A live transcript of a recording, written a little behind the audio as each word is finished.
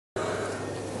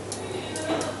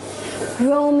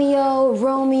Romeo,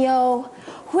 Romeo,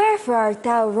 wherefore art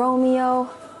thou, Romeo?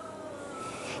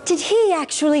 Did he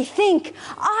actually think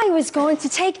I was going to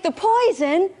take the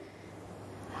poison?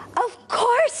 Of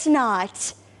course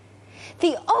not.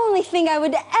 The only thing I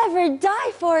would ever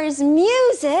die for is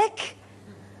music.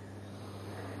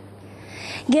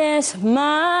 Guess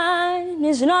mine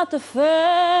is not the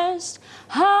first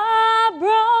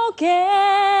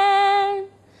heartbroken.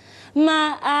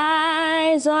 My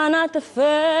eyes are not the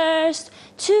first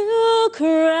to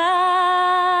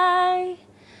cry.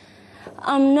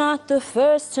 I'm not the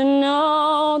first to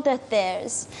know that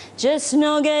there's just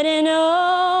no getting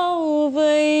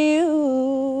over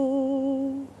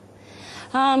you.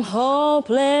 I'm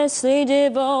hopelessly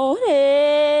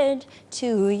devoted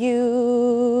to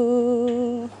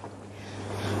you.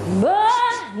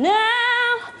 But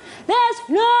now there's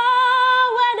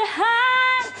nowhere to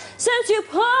hide since you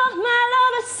pulled my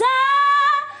love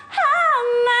aside. I'm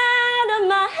out of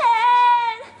my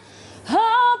head,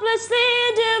 hopelessly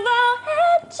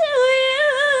devoted to you.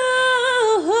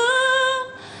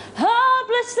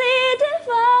 Hopelessly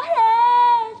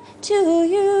devoted to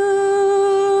you.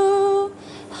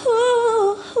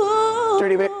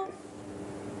 Dirty bit.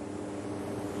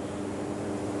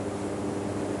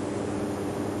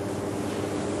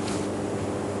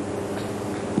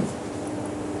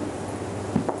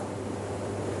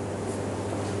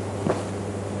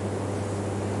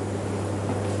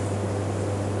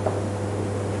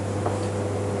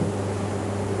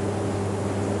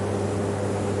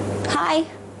 Hi.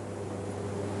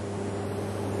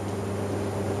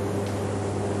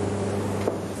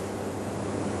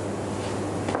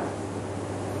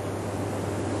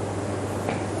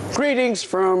 Greetings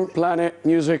from Planet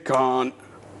Music on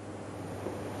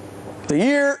the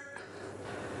year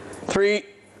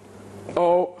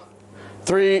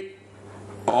 3030.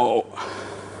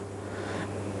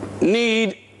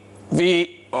 Need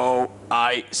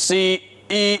VOICE.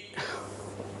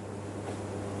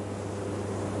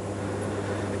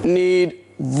 Need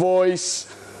voice.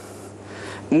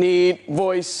 Need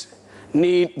voice.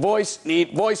 Need voice.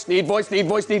 Need voice. Need voice. Need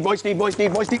voice. Need voice. Need voice.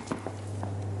 Need voice. Need.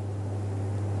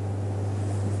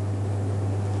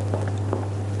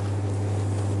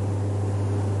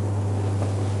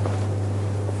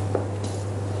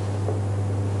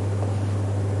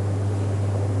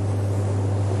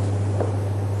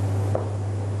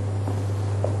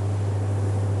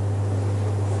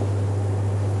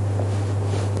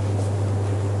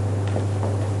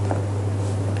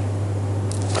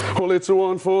 Well, it's a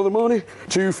 1 for the money,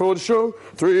 2 for the show,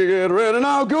 3 get ready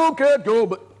now, go cat go,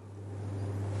 but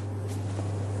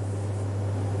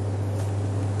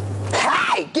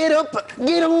hi, get up,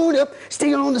 get on up,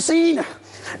 stay on the scene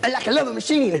like a loving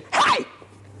machine. Hi,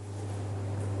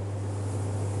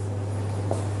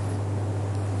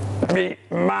 be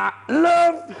my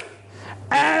love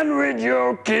and with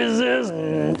your kisses.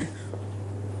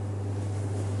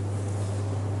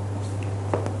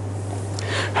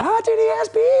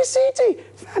 R-T-D-S-B-E-C-T,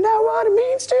 find out what it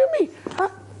means to me.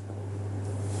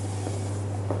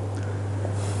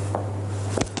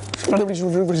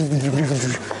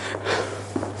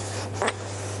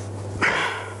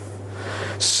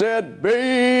 Said,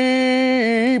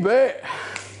 baby,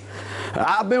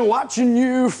 I've been watching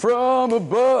you from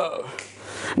above,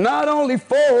 not only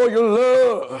for your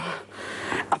love.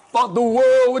 I thought the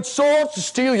world would soar to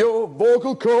steal your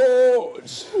vocal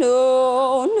cords.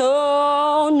 No,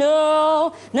 no,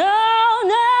 no, no,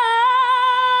 no.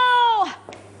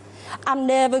 I'm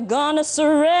never gonna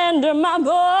surrender my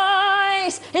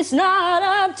voice. It's not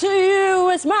up to you,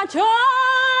 it's my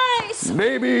choice.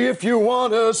 Baby, if you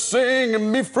wanna sing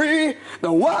and be free,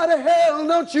 then why the hell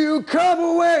don't you come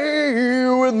away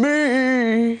with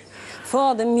me?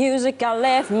 For the music I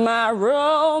left my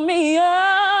Romeo.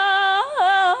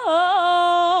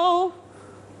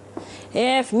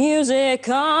 If music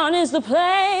on is the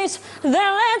place, then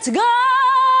let's go.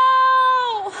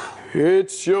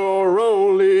 It's your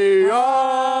only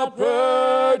opportunity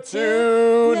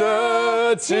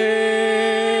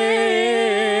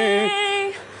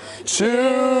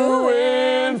to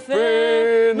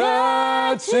infinity.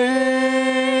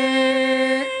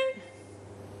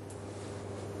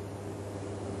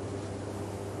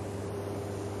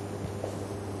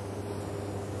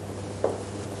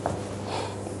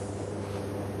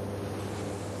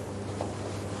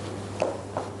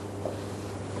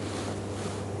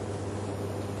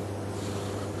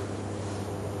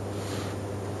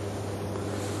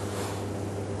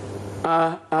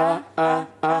 I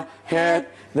had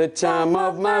the time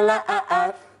of my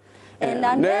life, and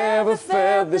I never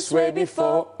felt this way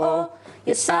before.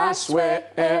 Yes, I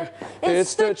swear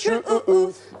it's the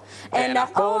truth, and I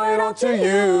owe it all to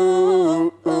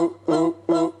you.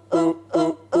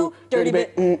 Dirty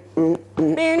bit. Dirty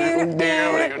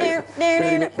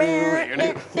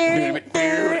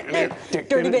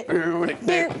bit.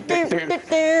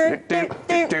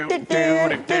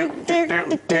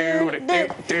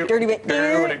 Dirty bit.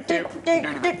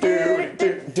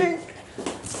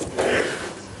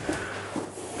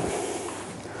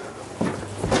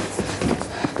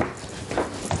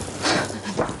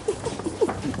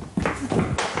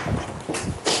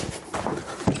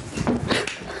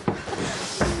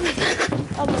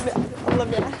 I love it. I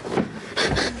love it.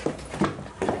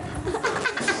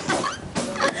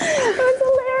 That's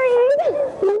hilarious.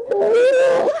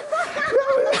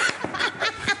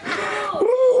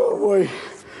 Oh boy.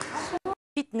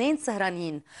 في اثنين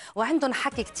سهرانين وعندهم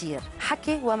حكي كتير،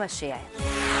 حكي ومشاعر.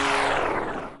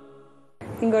 You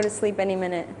can go to sleep any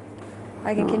minute.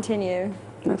 I can continue.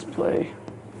 Let's play.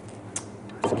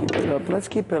 Let's keep it up. Let's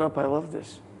keep it up. I love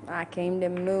this. I came to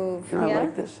move. You know, Yeah? I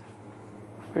like this.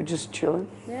 We're just chilling.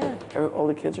 Yeah. All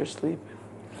the kids are asleep.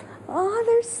 Oh,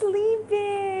 they're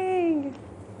sleeping.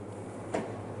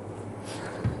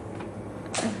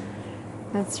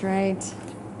 That's right.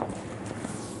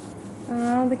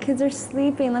 Oh, the kids are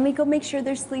sleeping. Let me go make sure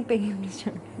they're sleeping. I'm just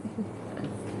joking.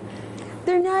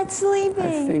 They're not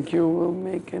sleeping. I think you will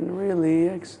make a really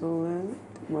excellent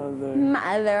mother.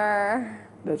 Mother.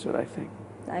 That's what I think.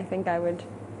 I think I would.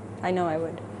 I know I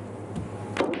would.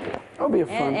 I'll be a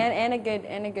fun. And a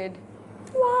good.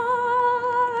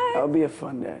 Why? I'll be a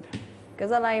fun dad.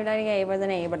 Because I like that he was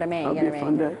an A, but a man. I'll be a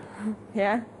fun dad.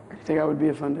 Yeah? You think I would be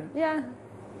a fun dad? Yeah.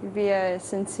 You'd be a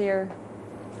sincere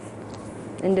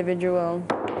individual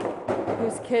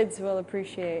whose kids will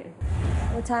appreciate.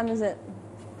 What time is it?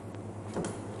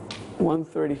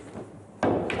 1:30.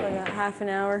 Like a half an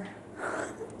hour.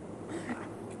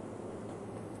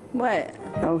 What?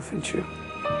 Elephant shoe.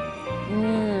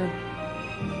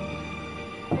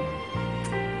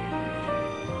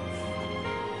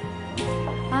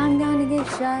 I'm gonna get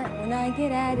shot when I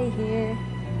get out of here.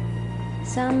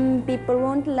 Some people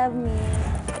won't love me.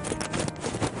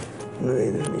 No,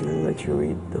 they didn't even let you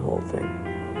read the whole thing.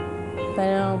 I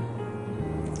know.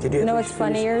 Did you You know at what's least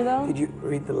finish- funnier, though? Did you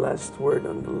read the last word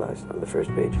on the first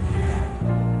page?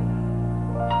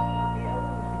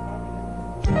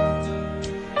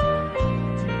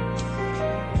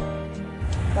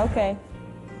 Okay,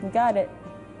 you got it.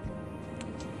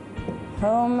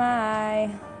 Oh my,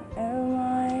 oh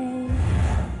my.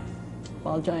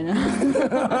 Vagina.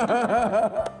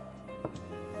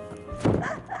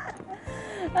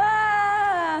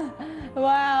 Ah,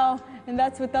 wow, and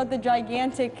that's without the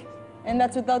gigantic, and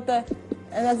that's without the,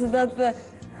 that's without the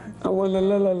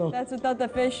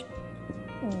fish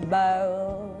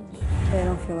bowl. I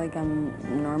don't feel like I'm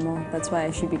normal. That's why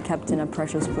I should be kept in a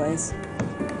precious place.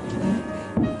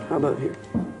 How about here?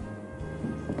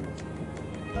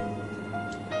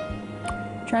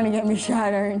 Trying to get me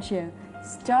shot, aren't you?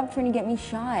 Stop trying to get me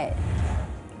shot.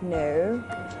 No,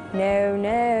 no,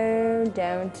 no,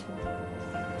 don't.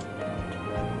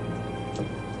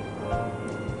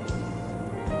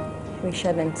 We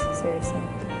shouldn't, seriously.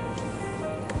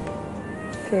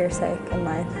 For your sake and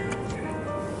mine.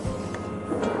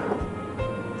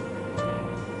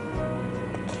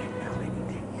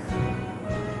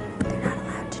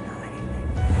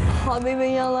 Habibi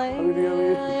yalay,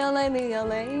 yalay,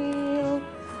 yalay,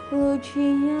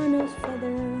 Luciano's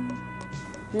feather.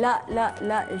 La,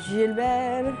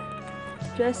 Gilbert,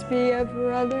 just be a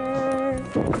brother,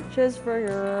 just for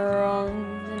your own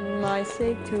and my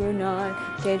sake to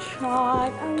not get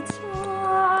shot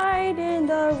outside in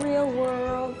the real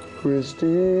world.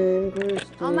 Christine.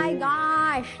 Oh my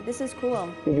gosh, this is cool.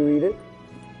 Did you read it?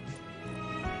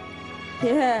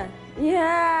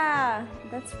 Yeah,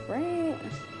 that's great.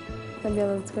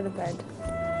 Fabiola, let's go to bed.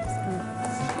 Let's go.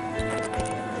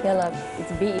 Yeah, love,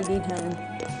 it's BED time.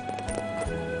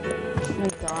 Oh my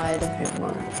God. Come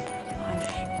on. Gosh,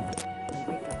 I'll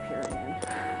wake up here again.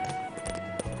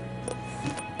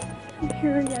 I'm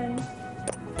here again.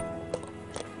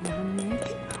 Dominic,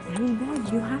 I'm in bed.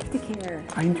 You have to care.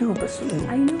 I do, but soon.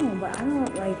 I know, but I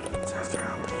don't like. It's after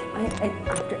hours.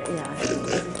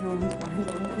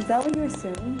 Is that what you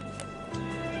assume?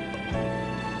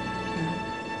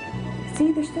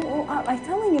 See, they're still. I'm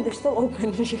telling you, they're still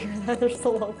open. Did you hear that? They're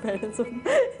still open. It's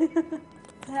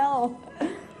hell.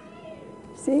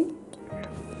 See?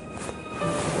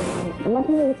 I'm not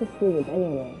gonna get to sleep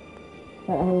anyway.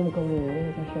 But I don't want to go in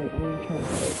there because I'm gonna try to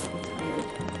sleep. I'm tired.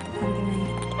 Have a good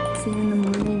night. See you in the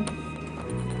morning.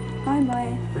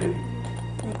 Bye.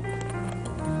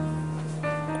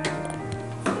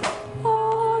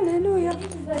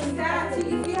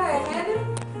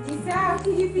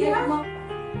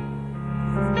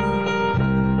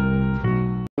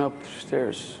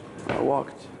 Upstairs. I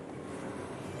walked.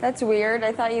 That's weird.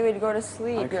 I thought you would go to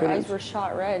sleep. Your eyes were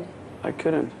shot red. I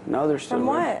couldn't. Now they're still From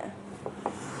red.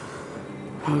 what?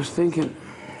 I was thinking.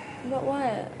 About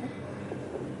what?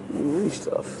 Many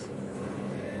stuff.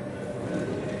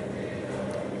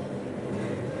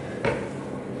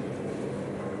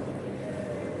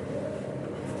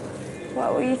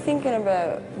 What were you thinking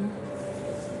about?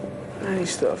 Many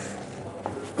stuff.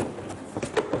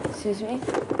 Excuse me?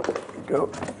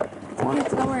 Go. Okay,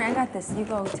 don't worry, I got this. You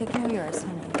go. Take care of yours,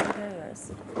 honey. Take care of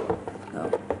yours.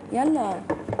 Go. Yalla.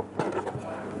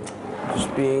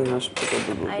 Just being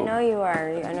hospitable. I know you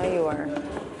are. I know you are.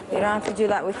 You don't have to do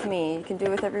that with me. You can do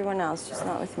it with everyone else, just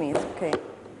not with me. It's okay.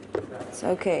 It's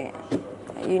okay.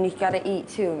 You gotta eat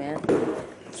too, man.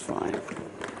 It's fine.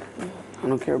 I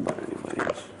don't care about anybody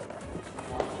else.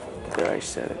 There, I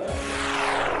said it.